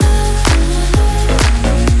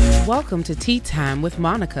welcome to Tea Time with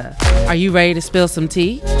Monica. Are you ready to spill some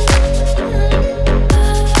tea?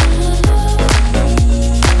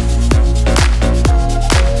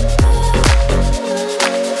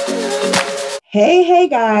 Hey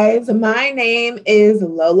guys, my name is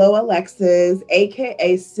Lolo Alexis,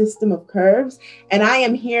 aka System of Curves, and I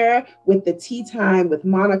am here with the Tea Time with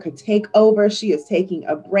Monica takeover. She is taking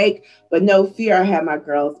a break, but no fear, I have my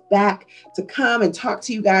girls back to come and talk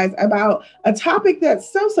to you guys about a topic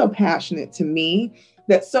that's so passionate to me,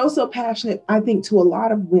 that's so passionate, I think, to a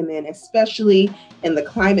lot of women, especially in the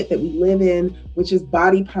climate that we live in, which is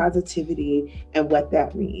body positivity and what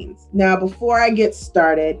that means. Now, before I get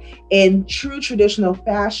started, in true traditional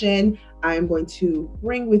fashion, I am going to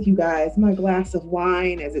bring with you guys my glass of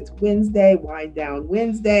wine as it's Wednesday, Wine Down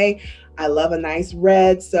Wednesday. I love a nice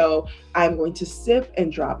red, so I'm going to sip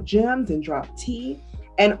and drop gems and drop tea.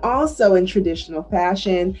 And also in traditional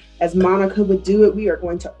fashion, as Monica would do it, we are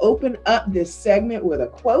going to open up this segment with a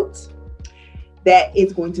quote that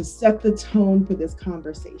is going to set the tone for this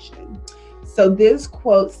conversation. So this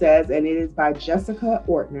quote says, and it is by Jessica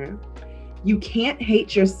Ortner, "You can't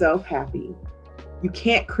hate yourself happy. You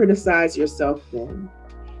can't criticize yourself thin.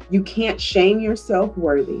 You can't shame yourself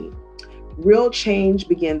worthy. Real change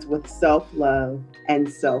begins with self-love and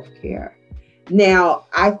self-care." Now,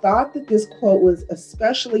 I thought that this quote was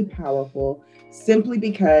especially powerful simply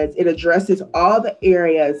because it addresses all the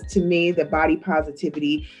areas to me that body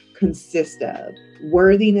positivity consists of.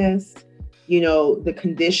 Worthiness, the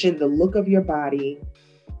condition, the look of your body,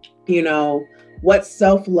 what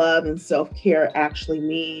self-love and self-care actually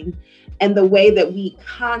mean, and the way that we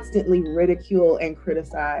constantly ridicule and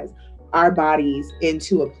criticize our bodies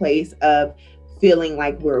into a place of feeling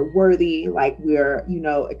like we're worthy, like we're,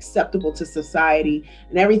 acceptable to society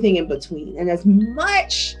and everything in between. And as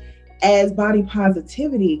much as body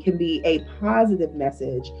positivity can be a positive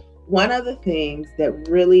message, one of the things that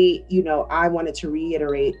really, I wanted to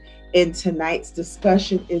reiterate in tonight's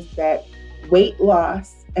discussion is that weight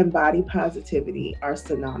loss and body positivity are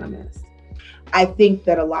synonymous. I think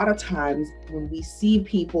that a lot of times when we see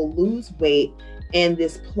people lose weight in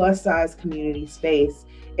this plus size community space,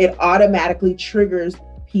 it automatically triggers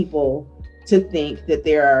people to think that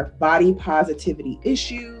there are body positivity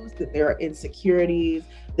issues, that there are insecurities,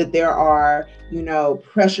 that there are,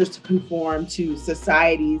 pressures to conform to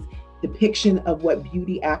society's depiction of what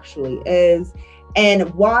beauty actually is.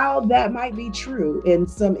 And while that might be true in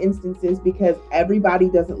some instances, because everybody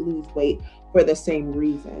doesn't lose weight for the same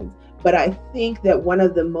reasons, but I think that one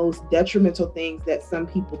of the most detrimental things that some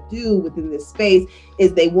people do within this space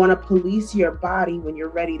is they want to police your body when you're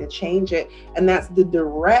ready to change it. And that's the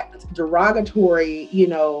direct derogatory,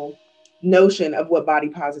 notion of what body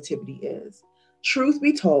positivity is. Truth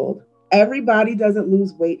be told, everybody doesn't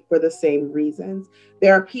lose weight for the same reasons.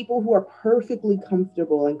 There are people who are perfectly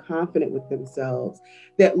comfortable and confident with themselves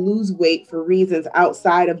that lose weight for reasons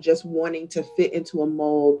outside of just wanting to fit into a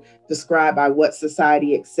mold described by what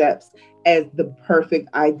society accepts as the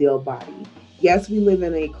perfect ideal body. Yes, we live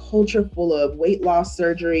in a culture full of weight loss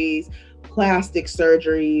surgeries, plastic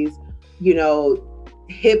surgeries,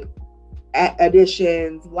 hip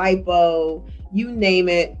additions, lipo, you name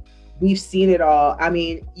it. We've seen it all. I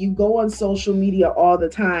mean, you go on social media all the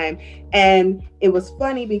time. And it was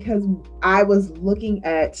funny because I was looking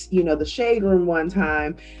at, the Shade Room one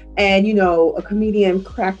time, and, a comedian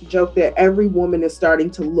cracked a joke that every woman is starting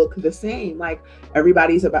to look the same. Like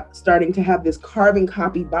everybody's starting to have this carbon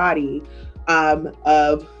copy body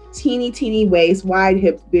of teeny waist, wide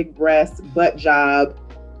hips, big breasts, butt job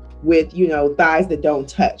with, thighs that don't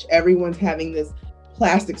touch. Everyone's having this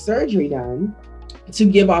plastic surgery done to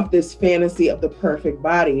give off this fantasy of the perfect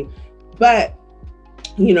body. But,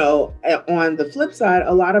 on the flip side,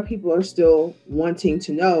 a lot of people are still wanting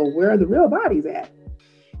to know, where are the real bodies at?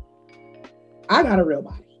 I got a real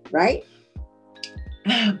body, right?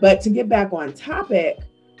 But to get back on topic,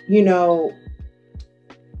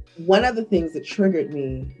 one of the things that triggered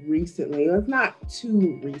me recently, or it's not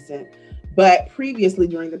too recent, but previously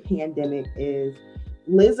during the pandemic, is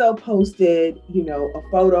Lizzo posted, a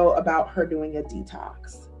photo about her doing a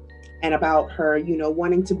detox and about her,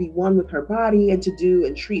 wanting to be one with her body and to do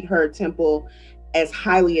and treat her temple as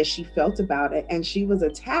highly as she felt about it. And she was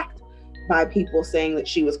attacked by people saying that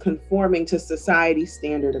she was conforming to society's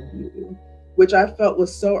standard of beauty, which I felt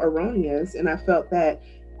was so erroneous. And I felt that,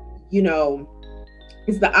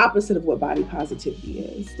 it's the opposite of what body positivity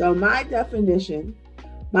is. So my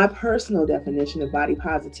personal definition of body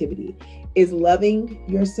positivity is loving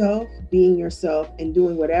yourself, being yourself, and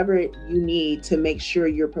doing whatever you need to make sure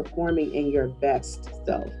you're performing in your best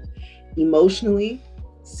self, emotionally,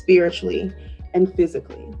 spiritually, and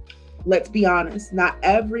physically. let's be honest, not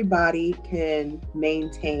everybody can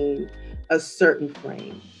maintain a certain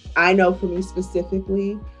frame. I know for me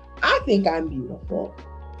specifically, I think I'm beautiful.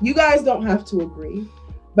 You guys don't have to agree,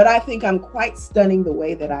 but I think I'm quite stunning the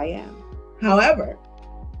way that I am. However,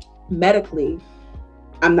 medically,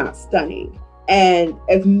 I'm not stunning. And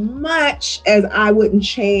as much as I wouldn't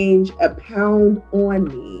change a pound on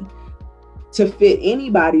me to fit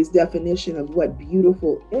anybody's definition of what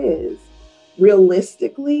beautiful is,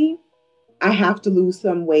 realistically, I have to lose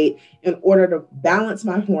some weight in order to balance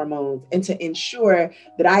my hormones and to ensure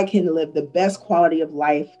that I can live the best quality of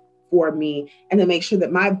life for me and to make sure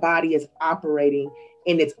that my body is operating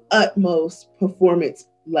in its utmost performance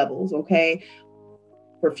levels, okay?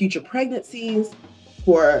 For future pregnancies,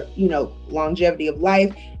 for, longevity of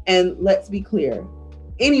life. And let's be clear,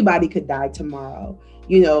 anybody could die tomorrow,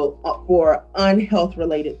 for unhealth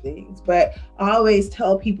related things. But I always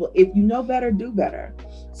tell people, if you know better, do better.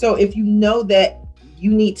 So if you know that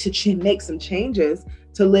you need to make some changes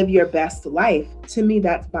to live your best life, to me,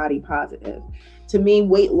 that's body positive. To me,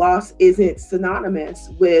 weight loss isn't synonymous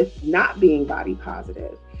with not being body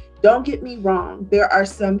positive. Don't get me wrong. There are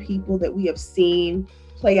some people that we have seen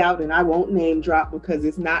play out, and I won't name drop because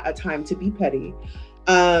it's not a time to be petty,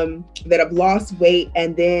 that have lost weight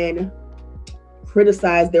and then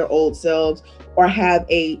criticize their old selves or have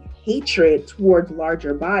a hatred towards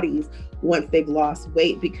larger bodies once they've lost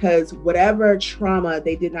weight, because whatever trauma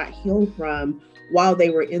they did not heal from while they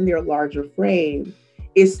were in their larger frame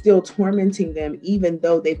is still tormenting them, even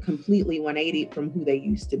though they've completely 180 from who they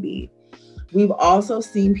used to be. We've also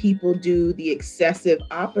seen people do the excessive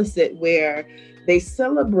opposite, where they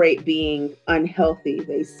celebrate being unhealthy.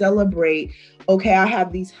 They celebrate, okay, I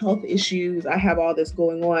have these health issues, I have all this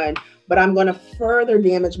going on, but I'm going to further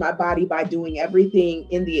damage my body by doing everything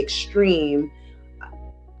in the extreme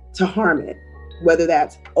to harm it, whether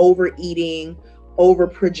that's overeating, over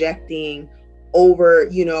projecting, over,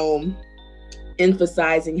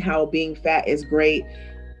 emphasizing how being fat is great.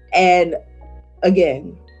 And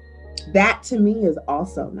again, that to me is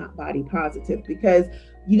also not body positive, because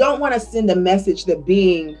you don't want to send a message that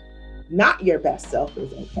being not your best self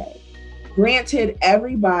is okay. Granted,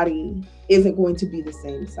 everybody isn't going to be the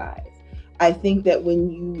same size. I think that when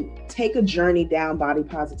you take a journey down body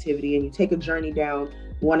positivity and you take a journey down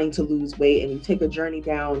wanting to lose weight and you take a journey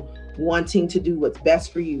down wanting to do what's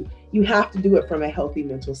best for you, you have to do it from a healthy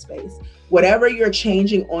mental space. Whatever you're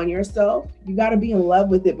changing on yourself, you got to be in love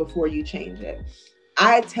with it before you change it.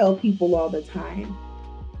 I tell people all the time,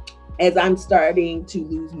 as I'm starting to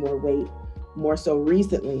lose more weight, more so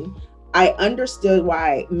recently, I understood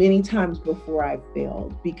why many times before I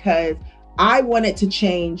failed, because I wanted to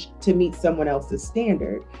change to meet someone else's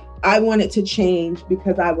standard. I wanted to change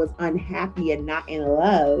because I was unhappy and not in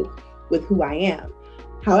love with who I am.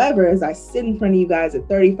 However, as I sit in front of you guys at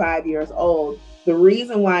 35 years old, the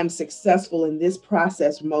reason why I'm successful in this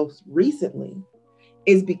process most recently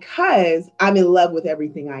is because I'm in love with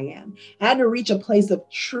everything I am. I had to reach a place of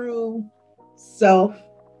true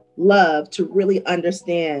self-love to really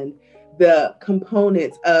understand the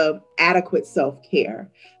components of adequate self-care,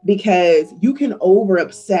 because you can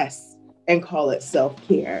over-obsess and call it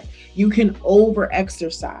self-care. You can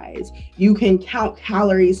over-exercise. You can count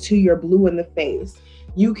calories till you're blue in the face.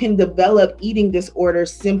 You can develop eating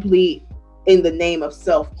disorders simply in the name of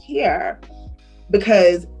self-care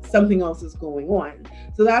because something else is going on.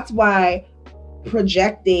 So that's why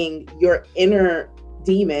projecting your inner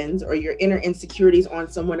demons or your inner insecurities on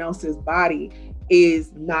someone else's body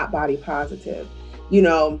is not body positive.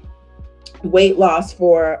 Weight loss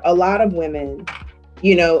for a lot of women,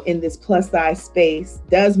 in this plus size space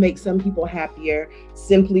does make some people happier,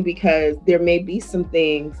 simply because there may be some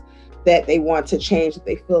things that they want to change that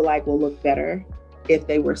they feel like will look better if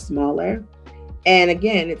they were smaller. And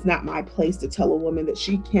again, it's not my place to tell a woman that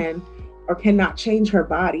she can or cannot change her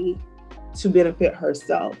body to benefit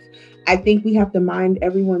herself. I think we have to mind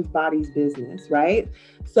everyone's body's business, right?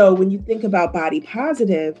 So when you think about body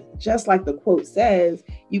positive, just like the quote says,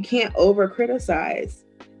 you can't over criticize.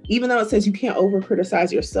 Even though it says you can't over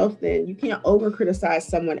criticize yourself, then you can't over criticize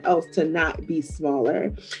someone else to not be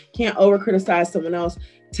smaller. Can't over criticize someone else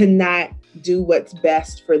to not do what's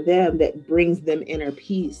best for them that brings them inner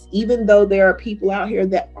peace. Even though there are people out here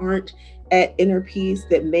that aren't at inner peace,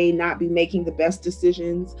 that may not be making the best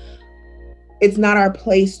decisions, it's not our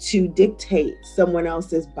place to dictate someone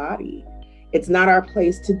else's body. It's not our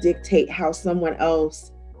place to dictate how someone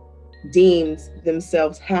else deems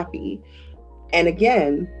themselves happy. And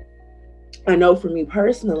again, I know for me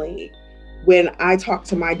personally, when I talk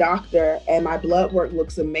to my doctor and my blood work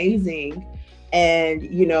looks amazing, and,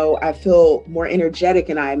 I feel more energetic,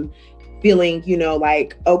 and I'm feeling,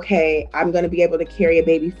 like, okay, I'm going to be able to carry a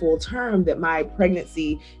baby full term, that my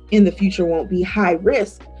pregnancy in the future won't be high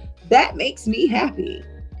risk. That makes me happy.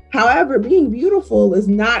 However, being beautiful is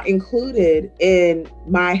not included in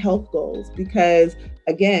my health goals because,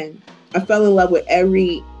 again, I fell in love with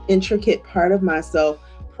every intricate part of myself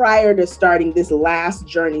prior to starting this last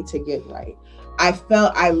journey to get right.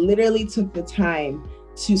 I literally took the time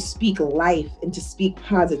to speak life and to speak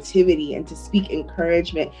positivity and to speak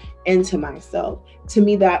encouragement into myself. To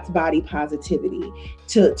me, that's body positivity.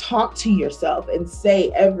 To talk to yourself and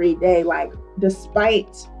say every day, like,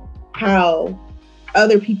 despite how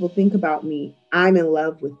other people think about me, I'm in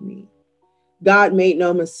love with me. God made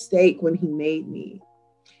no mistake when he made me.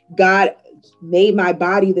 God made my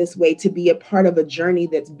body this way to be a part of a journey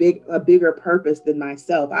that's a bigger purpose than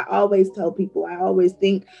myself. I always tell people, I always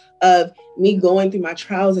think of me going through my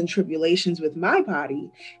trials and tribulations with my body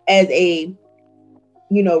as a,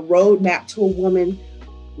 roadmap to a woman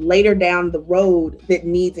later down the road that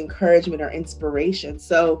needs encouragement or inspiration.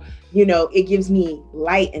 So, it gives me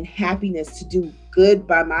light and happiness to do good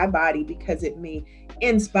by my body because it may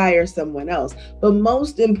inspire someone else. But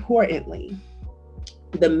most importantly,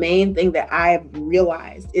 the main thing that I have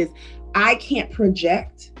realized is I can't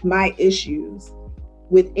project my issues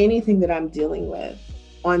with anything that I'm dealing with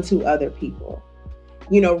onto other people.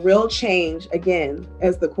 Real change, again,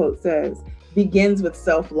 as the quote says, begins with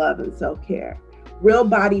self-love and self-care. Real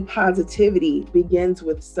body positivity begins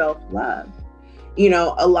with self-love.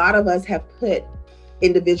 A lot of us have put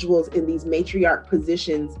individuals in these matriarch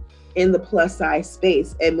positions in the plus size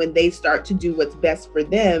space. And when they start to do what's best for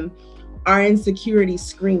them, our insecurities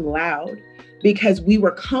scream loud because we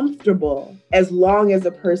were comfortable as long as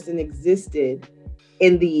a person existed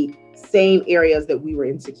in the same areas that we were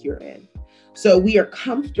insecure in. So we are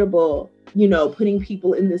comfortable, putting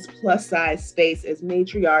people in this plus size space as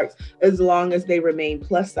matriarchs as long as they remain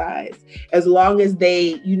plus size, as long as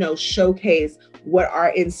they, showcase what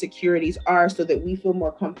our insecurities are so that we feel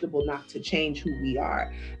more comfortable not to change who we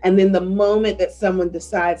are. And then the moment that someone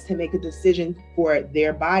decides to make a decision for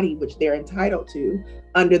their body, which they're entitled to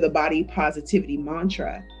under the body positivity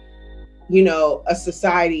mantra, a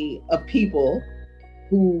society of people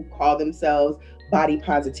who call themselves body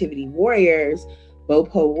positivity warriors,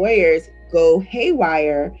 BOPO warriors, go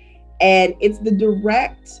haywire. And it's the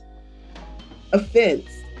direct offense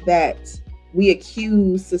that we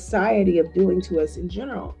accuse society of doing to us in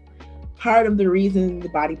general. Part of the reason the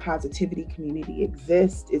body positivity community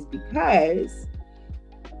exists is because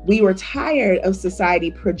we were tired of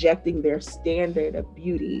society projecting their standard of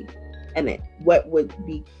beauty and what would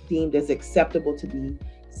be deemed as acceptable to be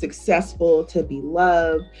successful, to be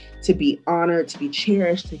loved, to be honored, to be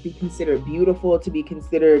cherished, to be considered beautiful, to be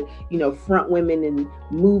considered, front women in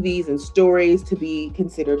movies and stories, to be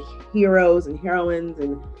considered heroes and heroines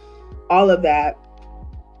and all of that.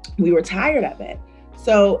 We were tired of it.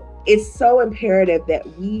 So it's so imperative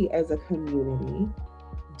that we as a community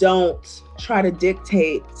don't try to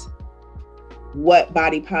dictate what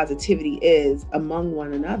body positivity is amongst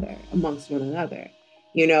one another.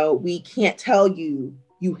 We can't tell you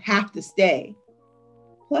have to stay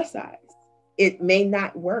plus size. It may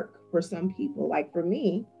not work for some people. Like for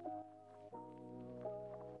me,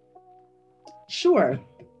 sure,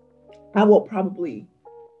 I will probably,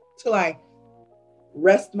 till I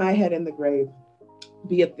rest my head in the grave,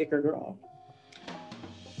 be a thicker girl.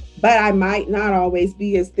 But I might not always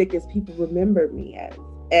be as thick as people remember me as.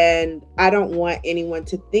 And I don't want anyone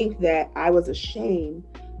to think that I was ashamed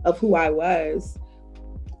of who I was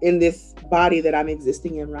in this body that I'm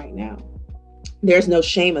existing in right now. There's no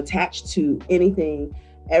shame attached to anything.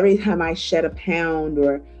 Every time I shed a pound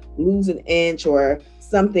or lose an inch or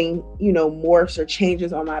something, morphs or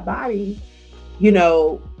changes on my body,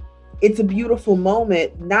 it's a beautiful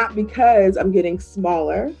moment, not because I'm getting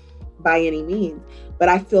smaller by any means, but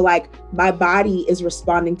I feel like my body is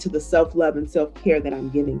responding to the self-love and self-care that I'm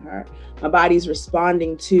giving her. My body's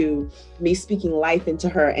responding to me speaking life into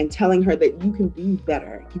her and telling her that you can be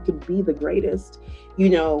better. You can be the greatest.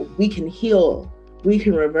 We can heal. We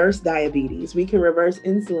can reverse diabetes. We can reverse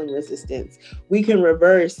insulin resistance. We can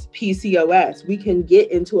reverse PCOS. We can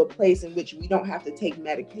get into a place in which we don't have to take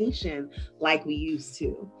medication like we used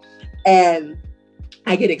to. And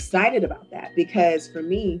I get excited about that because for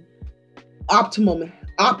me,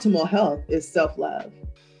 optimal health is self-love.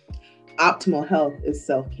 Optimal health is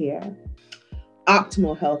self-care.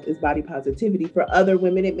 Optimal health is body positivity. For other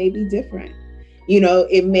women, it may be different.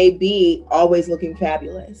 It may be always looking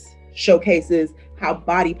fabulous. showcases how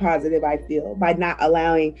body positive I feel by not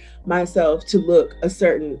allowing myself to look a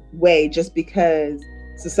certain way just because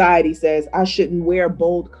society says I shouldn't wear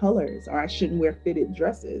bold colors, or I shouldn't wear fitted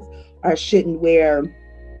dresses, or I shouldn't wear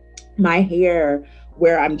my hair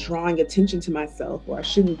where I'm drawing attention to myself, or I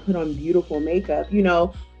shouldn't put on beautiful makeup.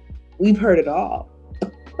 We've heard it all.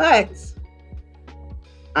 But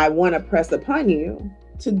I want to press upon you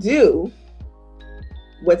to do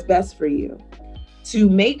what's best for you, to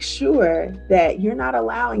make sure that you're not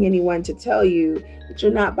allowing anyone to tell you that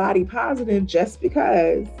you're not body positive just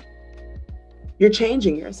because you're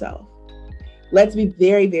changing yourself. Let's be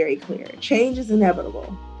very, very clear. Change is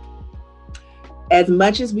inevitable. As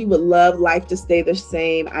much as we would love life to stay the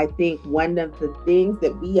same, I think one of the things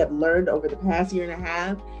that we have learned over the past year and a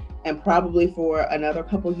half, and probably for another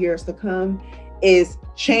couple years to come, is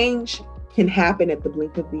change can happen at the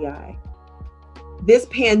blink of the eye. This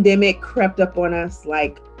pandemic crept up on us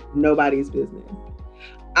like nobody's business.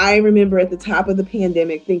 I remember at the top of the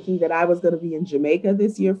pandemic thinking that I was going to be in Jamaica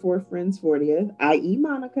this year for a friend's 40th, i.e.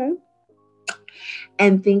 Monica,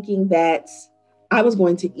 and thinking that I was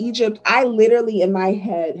going to Egypt. I literally in my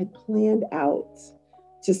head had planned out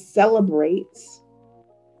to celebrate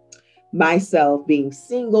myself being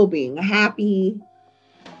single, being happy,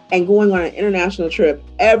 and going on an international trip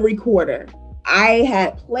every quarter. I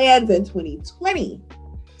had plans in 2020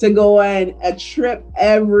 to go on a trip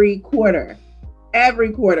every quarter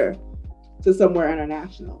to somewhere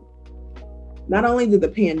international. Not only did the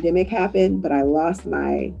pandemic happen, but I lost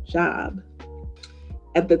my job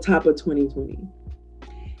at the top of 2020.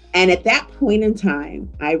 And at that point in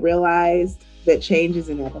time, I realized that change is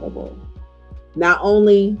inevitable. Not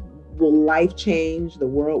only will life change, the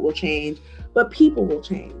world will change, but people will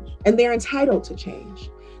change, and they're entitled to change.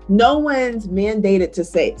 No one's mandated to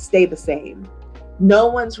stay the same. No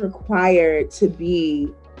one's required to be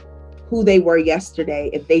who they were yesterday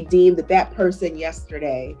if they deem that person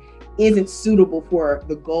yesterday isn't suitable for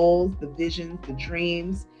the goals, the visions, the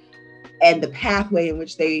dreams, and the pathway in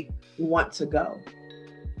which they want to go.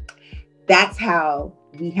 That's how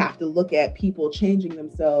we have to look at people changing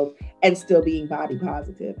themselves and still being body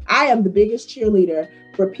positive. I am the biggest cheerleader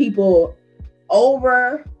for people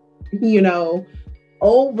over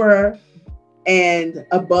and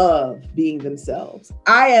above being themselves.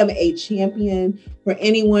 I am a champion for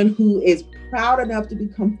anyone who is proud enough to be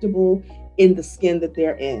comfortable in the skin that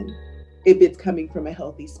they're in, if it's coming from a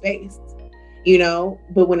healthy space,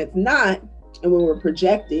 but when it's not, and when we're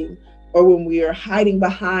projecting, or when we are hiding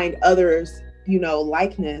behind others,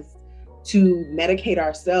 likeness to medicate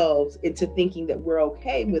ourselves into thinking that we're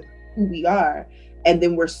okay with who we are. And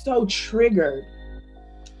then we're so triggered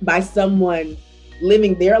by someone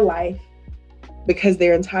living their life because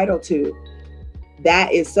they're entitled to.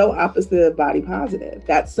 That is so opposite of body positive.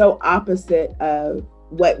 That's so opposite of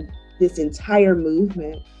what this entire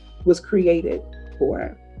movement was created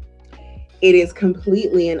for. It is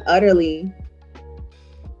completely and utterly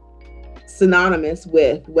synonymous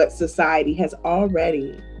with what society has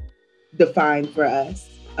already defined for us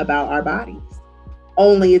about our bodies.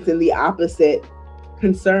 Only it's in the opposite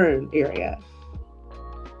concern area.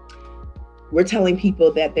 We're telling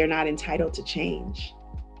people that they're not entitled to change.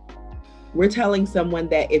 We're telling someone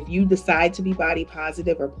that if you decide to be body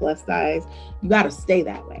positive or plus size, you got to stay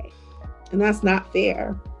that way. And that's not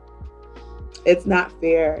fair. It's not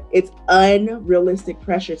fair. It's unrealistic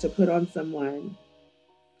pressure to put on someone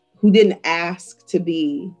who didn't ask to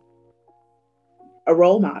be a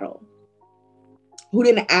role model, who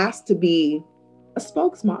didn't ask to be a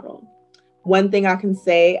spokesmodel. One thing I can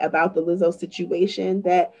say about the Lizzo situation,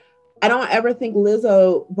 that I don't ever think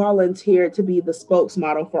Lizzo volunteered to be the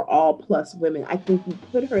spokesmodel for all plus women. I think we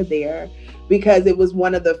put her there because it was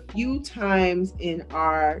one of the few times in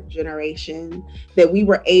our generation that we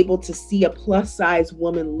were able to see a plus size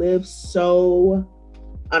woman live so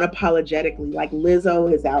unapologetically. Like,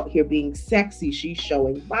 Lizzo is out here being sexy. She's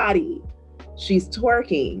showing body. She's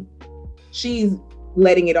twerking. She's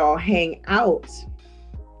letting it all hang out.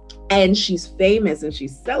 And she's famous and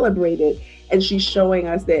she's celebrated. And she's showing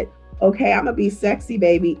us that, okay, I'm gonna be sexy,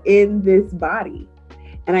 baby, in this body.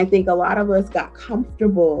 And I think a lot of us got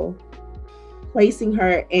comfortable placing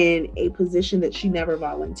her in a position that she never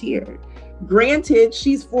volunteered. Granted,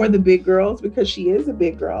 she's for the big girls because she is a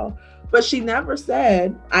big girl, but she never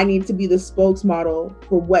said, I need to be the spokesmodel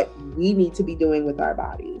for what we need to be doing with our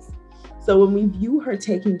bodies. So when we view her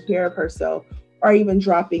taking care of herself or even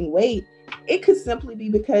dropping weight, it could simply be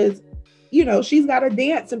because, she's got to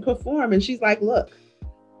dance and perform. And she's like, look,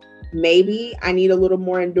 Maybe I need a little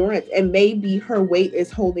more endurance, and maybe her weight is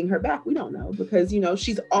holding her back. We don't know, because,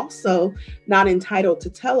 she's also not entitled to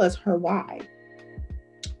tell us her why.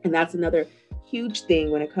 And that's another huge thing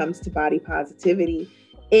when it comes to body positivity,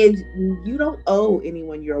 is you don't owe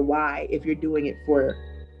anyone your why if you're doing it for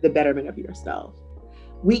the betterment of yourself.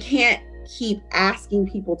 We can't keep asking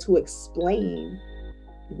people to explain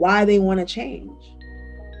why they want to change.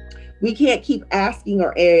 We can't keep asking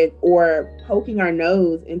or poking our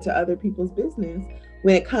nose into other people's business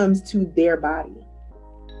when it comes to their body.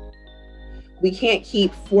 We can't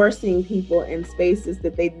keep forcing people in spaces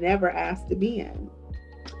that they never asked to be in.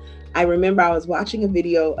 I remember I was watching a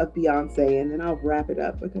video of Beyonce, and then I'll wrap it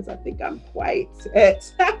up because I think I'm quite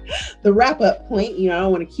at the wrap up point. I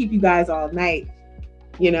don't want to keep you guys all night.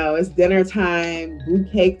 It's dinner time,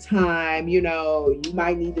 boot cake time. You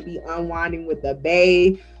might need to be unwinding with the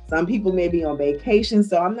bae. Some people may be on vacation,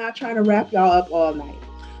 so I'm not trying to wrap y'all up all night.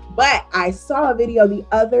 But I saw a video the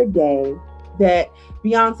other day that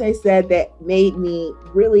Beyonce said that made me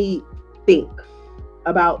really think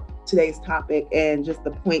about today's topic and just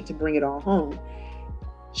the point to bring it all home.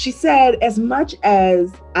 She said, as much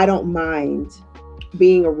as I don't mind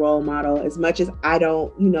being a role model, as much as I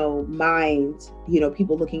don't, mind,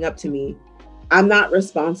 people looking up to me, I'm not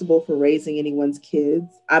responsible for raising anyone's kids.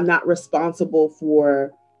 I'm not responsible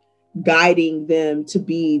for guiding them to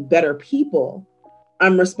be better people.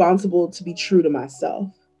 I'm responsible to be true to myself.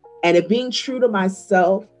 And if being true to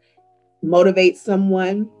myself motivates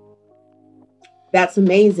someone, that's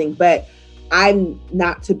amazing. But I'm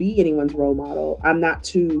not to be anyone's role model. I'm not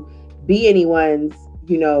to be anyone's,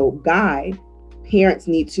 guide. Parents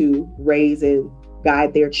need to raise and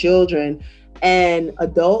guide their children, and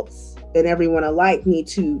adults and everyone alike need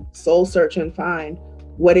to soul search and find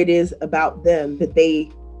what it is about them that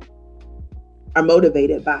they are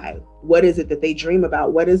motivated by. What is it that they dream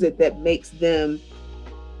about? What is it that makes them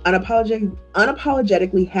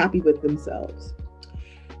unapologetically happy with themselves?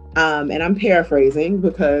 And I'm paraphrasing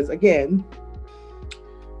because, again,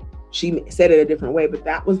 she said it a different way, but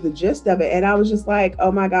that was the gist of it. And I was just like, oh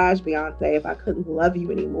my gosh, Beyonce, if I couldn't love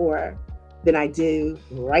you any more than I do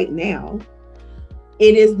right now.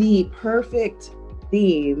 It is the perfect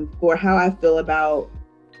theme for how I feel about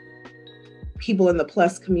people in the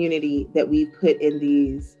plus community that we've put in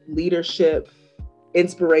these leadership,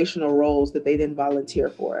 inspirational roles that they then volunteer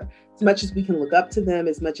for. As much as we can look up to them,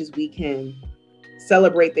 as much as we can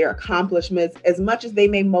celebrate their accomplishments, as much as they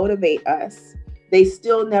may motivate us, they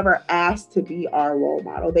still never asked to be our role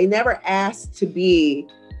model. They never asked to be,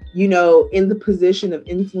 in the position of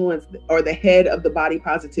influence or the head of the Body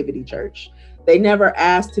Positivity Church. They never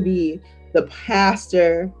asked to be the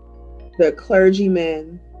pastor, the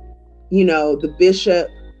clergyman, the bishop,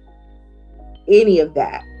 any of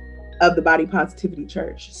that of the Body Positivity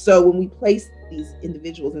Church. So when we place these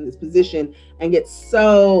individuals in this position and get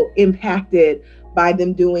so impacted by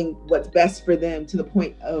them doing what's best for them to the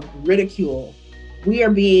point of ridicule, we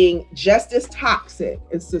are being just as toxic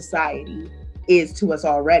as society is to us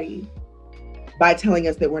already by telling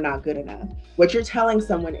us that we're not good enough. What you're telling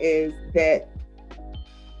someone is that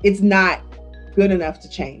it's not good enough to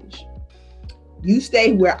change. You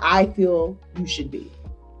stay where I feel you should be.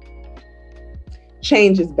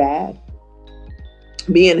 Change is bad.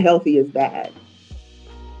 Being healthy is bad.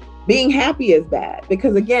 Being happy is bad,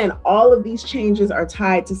 because again, all of these changes are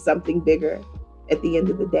tied to something bigger at the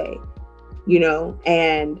end of the day,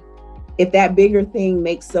 and if that bigger thing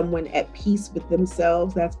makes someone at peace with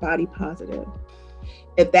themselves, that's body positive.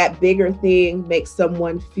 If that bigger thing makes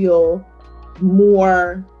someone feel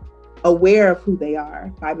more aware of who they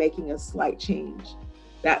are by making a slight change,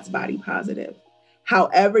 that's body positive.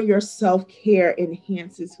 However, your self-care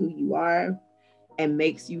enhances who you are and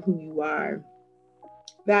makes you who you are,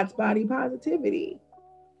 that's body positivity.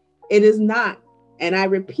 It is not, and I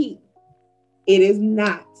repeat, it is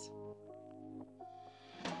not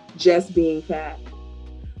just being fat,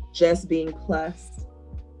 just being plus,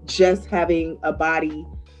 just having a body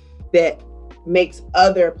that makes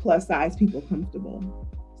other plus size people comfortable.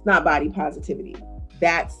 It's not body positivity.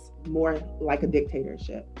 That's more like a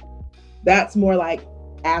dictatorship. That's more like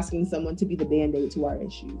asking someone to be the Band-Aid to our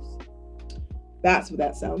issues. That's what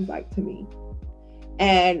that sounds like to me.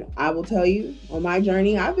 And I will tell you, on my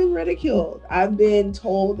journey, I've been ridiculed. I've been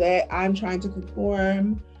told that I'm trying to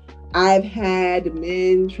conform. I've had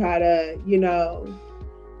men try to,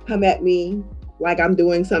 come at me like I'm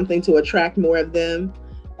doing something to attract more of them.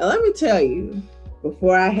 And let me tell you,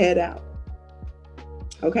 before I head out,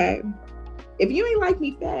 okay, if you ain't like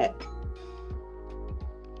me fat,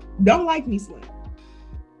 don't like me slim,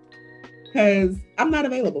 because I'm not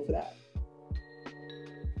available for that.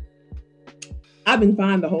 I've been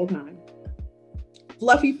fine the whole time.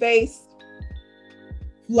 Fluffy face,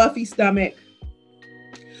 fluffy stomach,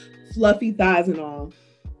 fluffy thighs and all.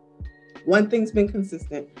 One thing's been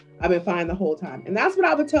consistent. I've been fine the whole time. And that's what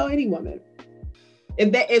I would tell any woman.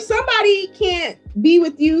 If somebody can't be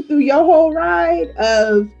with you through your whole ride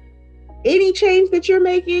of any change that you're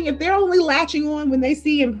making, if they're only latching on when they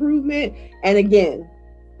see improvement, and again,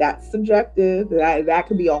 that's subjective. That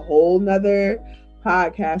could be a whole nother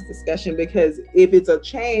podcast discussion, because if it's a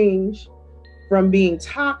change from being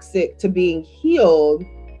toxic to being healed,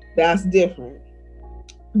 that's different.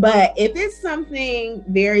 But if it's something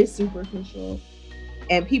very superficial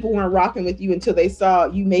and people weren't rocking with you until they saw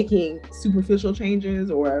you making superficial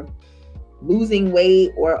changes or losing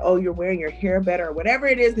weight, or, oh, you're wearing your hair better, or whatever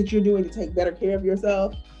it is that you're doing to take better care of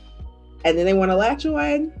yourself, and then they want to latch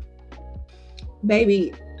on,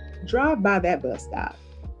 baby, drive by that bus stop.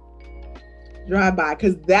 Drive by,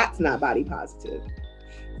 because that's not body positive.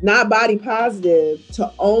 Not body positive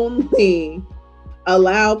to only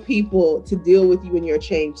allow people to deal with you in your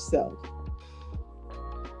changed self.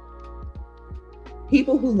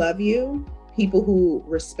 People who love you, people who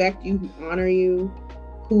respect you, who honor you,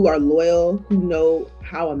 who are loyal, who know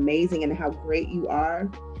how amazing and how great you are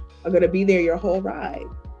going to be there your whole ride.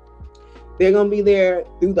 They're going to be there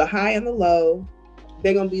through the high and the low.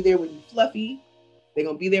 They're going to be there when you're fluffy. They're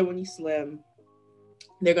going to be there when you're slim.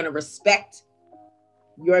 They're going to respect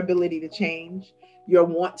your ability to change, your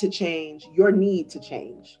want to change, your need to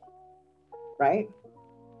change, right?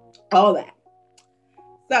 All that.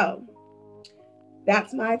 So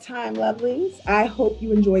that's my time, lovelies. I hope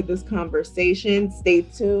you enjoyed this conversation. Stay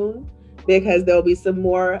tuned, because there'll be some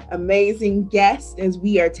more amazing guests as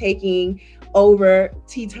we are taking over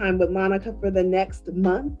Tea Time with Monica for the next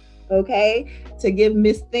month, okay? To give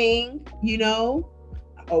Miss Thing,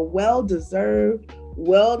 a well-deserved,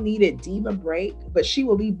 well-needed diva break, but she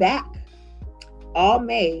will be back all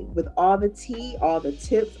May with all the tea, all the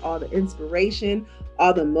tips, all the inspiration,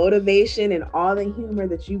 all the motivation, and all the humor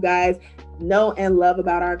that you guys know and love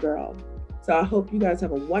about our girl. So I hope you guys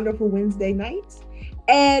have a wonderful Wednesday night,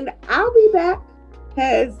 and I'll be back,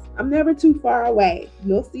 because I'm never too far away.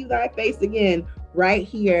 You'll see my face again right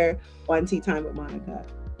here on Tea Time with Monica.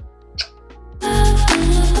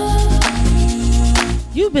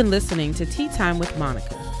 You've been listening to Tea Time with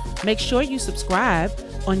Monica. Make sure you subscribe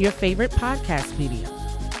on your favorite podcast medium.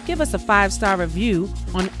 Give us a 5-star review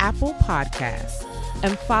on Apple Podcasts,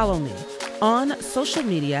 and follow me on social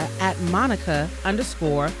media at Monica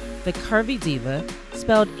 _the Curvy Diva,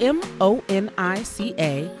 spelled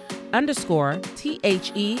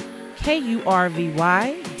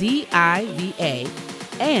MONICA_THEKURVYDIVA,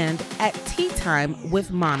 and at Tea Time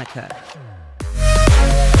with Monica.